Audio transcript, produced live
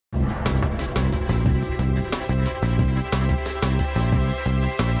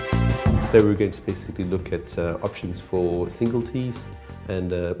Today we're going to basically look at options for single teeth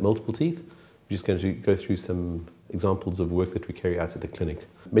and multiple teeth. We're just going to go through some examples of work that we carry out at the clinic.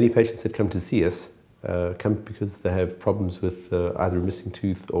 Many patients that come to see us come because they have problems with either a missing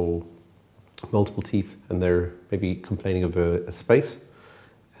tooth or multiple teeth, and they're maybe complaining of a space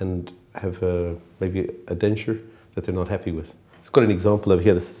and have maybe a denture that they're not happy with. I've got an example over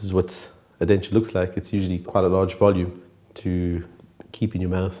here. This is what a denture looks like. It's usually quite a large volume to keep in your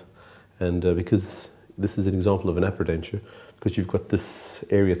mouth, and because this is an example of an upper denture, because you've got this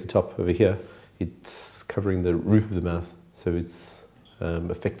area at the top over here, it's covering the roof of the mouth, so it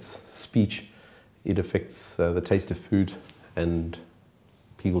affects speech, it affects the taste of food, and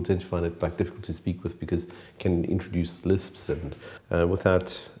people tend to find it difficult to speak with because it can introduce lisps, and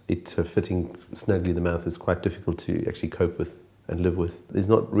without it fitting snugly in the mouth, it's quite difficult to actually cope with and live with. There's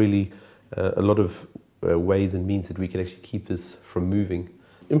not really a lot of ways and means that we can actually keep this from moving.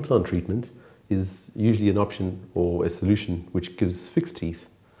 Implant treatment is usually an option or a solution which gives fixed teeth.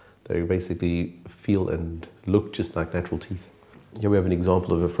 They basically feel and look just like natural teeth. Here we have an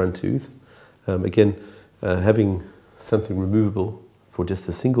example of a front tooth. Again, having something removable for just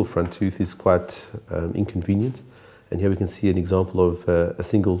a single front tooth is quite inconvenient. And here we can see an example of a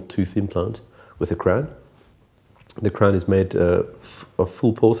single tooth implant with a crown. The crown is made of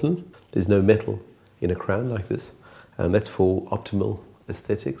full porcelain. There's no metal in a crown like this, and that's for optimal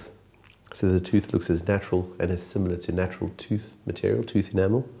aesthetics. So the tooth looks as natural and as similar to natural tooth material, tooth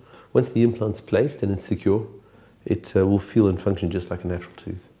enamel. Once the implant's placed and it's secure, it will feel and function just like a natural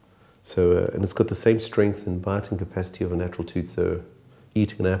tooth. So, and it's got the same strength and biting capacity of a natural tooth. So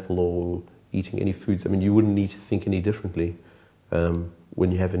eating an apple or eating any foods, I mean, you wouldn't need to think any differently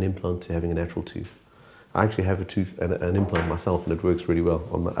when you have an implant to having a natural tooth. I actually have a tooth and an implant myself, and it works really well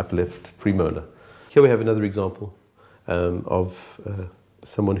on my upper left premolar. Here we have another example of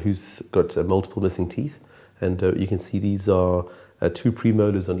someone who's got multiple missing teeth, and you can see these are two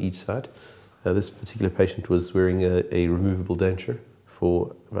premolars on each side. This particular patient was wearing a removable denture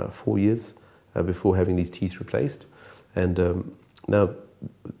for about 4 years before having these teeth replaced, and now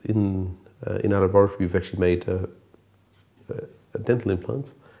in our laboratory we've actually made dental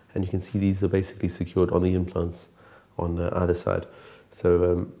implants, and you can see these are basically secured on the implants on either side.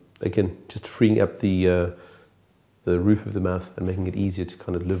 So again, just freeing up the roof of the mouth and making it easier to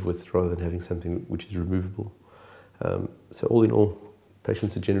kind of live with rather than having something which is removable. So all in all,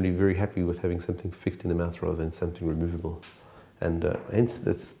 patients are generally very happy with having something fixed in the mouth rather than something removable. And hence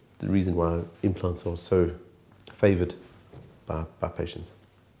that's the reason why implants are so favoured by patients.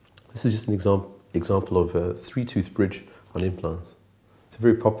 This is just an example of a 3-tooth bridge on implants. It's a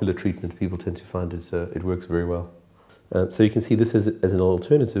very popular treatment. People tend to find it works very well. So you can see this as an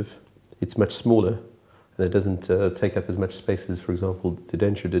alternative. It's much smaller, and it doesn't take up as much space as, for example, the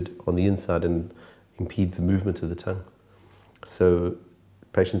denture did on the inside and impede the movement of the tongue. So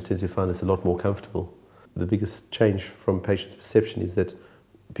patients tend to find this a lot more comfortable. The biggest change from patients' perception is that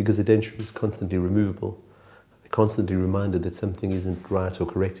because the denture is constantly removable, they're constantly reminded that something isn't right or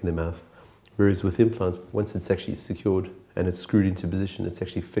correct in their mouth. Whereas with implants, once it's actually secured and it's screwed into position, it's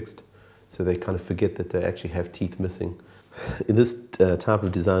actually fixed. So they kind of forget that they actually have teeth missing. In this type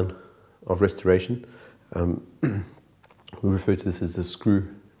of design of restoration, we refer to this as a screw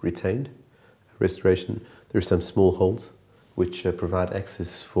retained restoration. There are some small holes which provide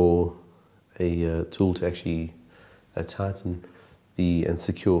access for a tool to actually tighten and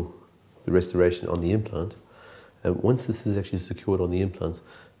secure the restoration on the implant. Once this is actually secured on the implants,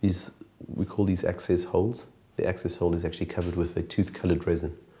 we call these access holes. The access hole is actually covered with a tooth-colored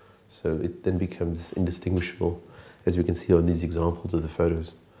resin. So it then becomes indistinguishable, as we can see on these examples of the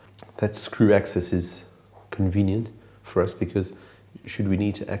photos. That screw access is convenient for us because should we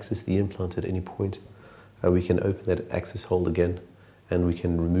need to access the implant at any point, we can open that access hole again and we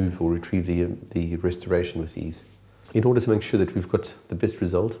can remove or retrieve the restoration with ease. In order to make sure that we've got the best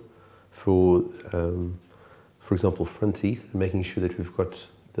result for example, front teeth, and making sure that we've got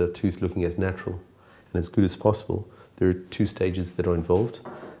the tooth looking as natural and as good as possible, there are 2 stages that are involved.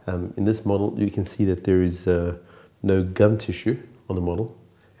 In this model, you can see that there is no gum tissue on the model,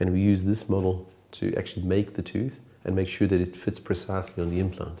 and we use this model to actually make the tooth and make sure that it fits precisely on the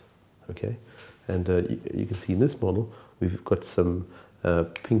implant. Okay, and you can see in this model we've got some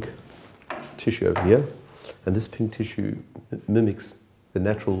pink tissue over here, and this pink tissue mimics the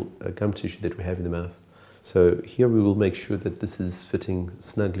natural gum tissue that we have in the mouth. So here we will make sure that this is fitting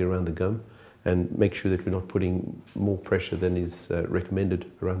snugly around the gum and make sure that we're not putting more pressure than is recommended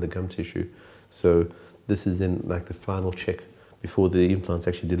around the gum tissue. So this is then like the final check before the implant's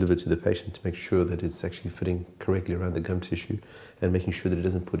actually delivered to the patient to make sure that it's actually fitting correctly around the gum tissue and making sure that it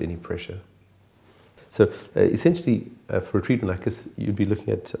doesn't put any pressure. So essentially, for a treatment like this, you'd be looking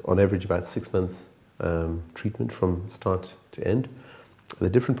at, on average, about 6 months treatment from start to end. The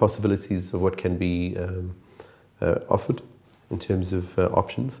different possibilities of what can be offered in terms of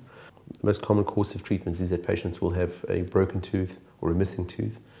options. The most common course of treatment is that patients will have a broken tooth or a missing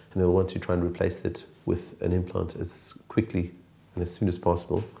tooth, and they'll want to try and replace it with an implant as quickly and as soon as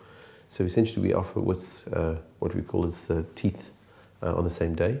possible. So essentially we offer what's what we call as teeth on the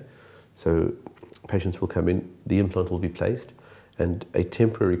same day. So patients will come in, the implant will be placed, and a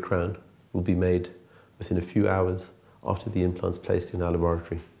temporary crown will be made within a few hours after the implant's placed in our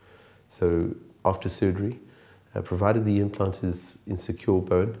laboratory. So after surgery, provided the implant is in secure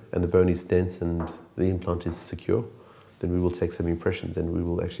bone and the bone is dense and the implant is secure, then we will take some impressions and we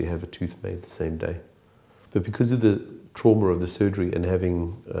will actually have a tooth made the same day. But because of the trauma of the surgery and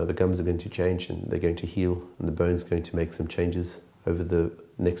having the gums are going to change and they're going to heal and the bone's going to make some changes over the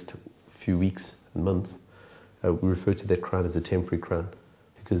next few weeks and months, we refer to that crown as a temporary crown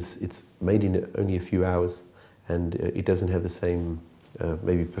because it's made in only a few hours and it doesn't have the same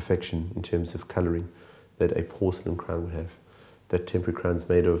maybe perfection in terms of colouring that a porcelain crown would have. That temporary crown is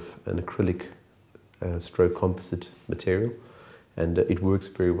made of an acrylic stroke composite material, and it works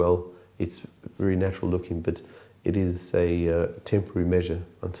very well. It's very natural looking, but it is a temporary measure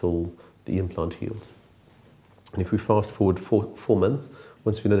until the implant heals. And if we fast forward four months,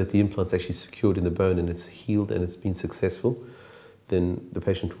 once we know that the implant's actually secured in the bone and it's healed and it's been successful, then the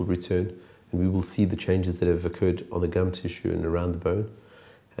patient will return and we will see the changes that have occurred on the gum tissue and around the bone.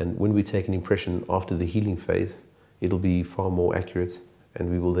 And when we take an impression after the healing phase, it'll be far more accurate,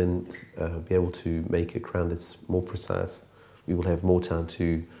 and we will then be able to make a crown that's more precise. We will have more time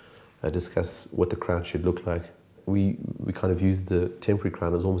to discuss what the crown should look like. We kind of use the temporary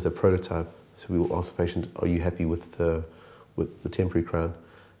crown as almost a prototype. So we will ask the patient, are you happy with the temporary crown?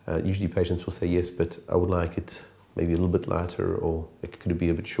 Usually patients will say yes, but I would like it maybe a little bit lighter, or it could be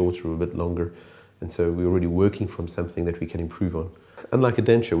a bit shorter or a bit longer. And so we're already working from something that we can improve on. Unlike a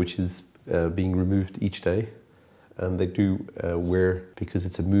denture, which is being removed each day, they do wear, because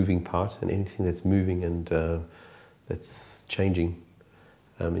it's a moving part, and anything that's moving and that's changing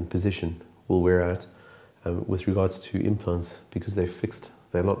in position will wear out. With regards to implants, because they're fixed,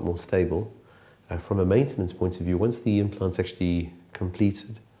 they're a lot more stable. From a maintenance point of view, once the implant's actually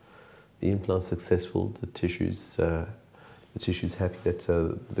completed, the implant's successful, the tissue's happy that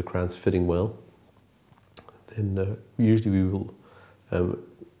the crown's fitting well, then usually we will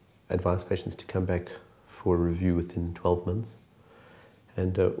advise patients to come back for a review within 12 months.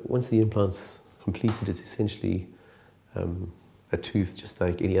 And once the implant's completed, it's essentially a tooth just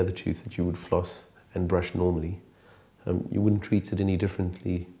like any other tooth that you would floss and brush normally. You wouldn't treat it any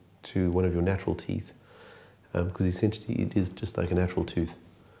differently to one of your natural teeth, because essentially it is just like a natural tooth.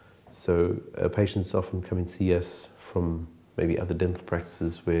 So patients often come and see us from maybe other dental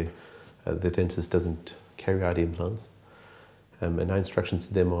practices where the dentist doesn't carry out implants. And our instructions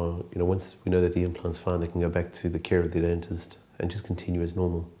to them are, once we know that the implant's fine, they can go back to the care of the dentist and just continue as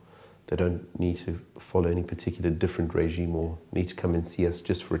normal. They don't need to follow any particular different regime or need to come and see us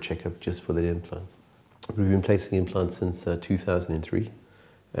just for a checkup, just for the implant. We've been placing implants since 2003,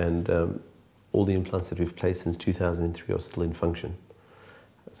 and all the implants that we've placed since 2003 are still in function.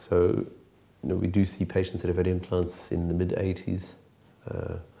 So, we do see patients that have had implants in the mid-80s,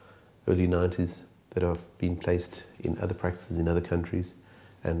 early 90s, that have been placed in other practices in other countries,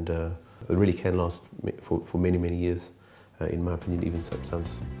 and they really can last for many, many years, in my opinion, even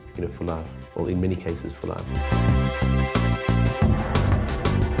sometimes for life, or in many cases for life.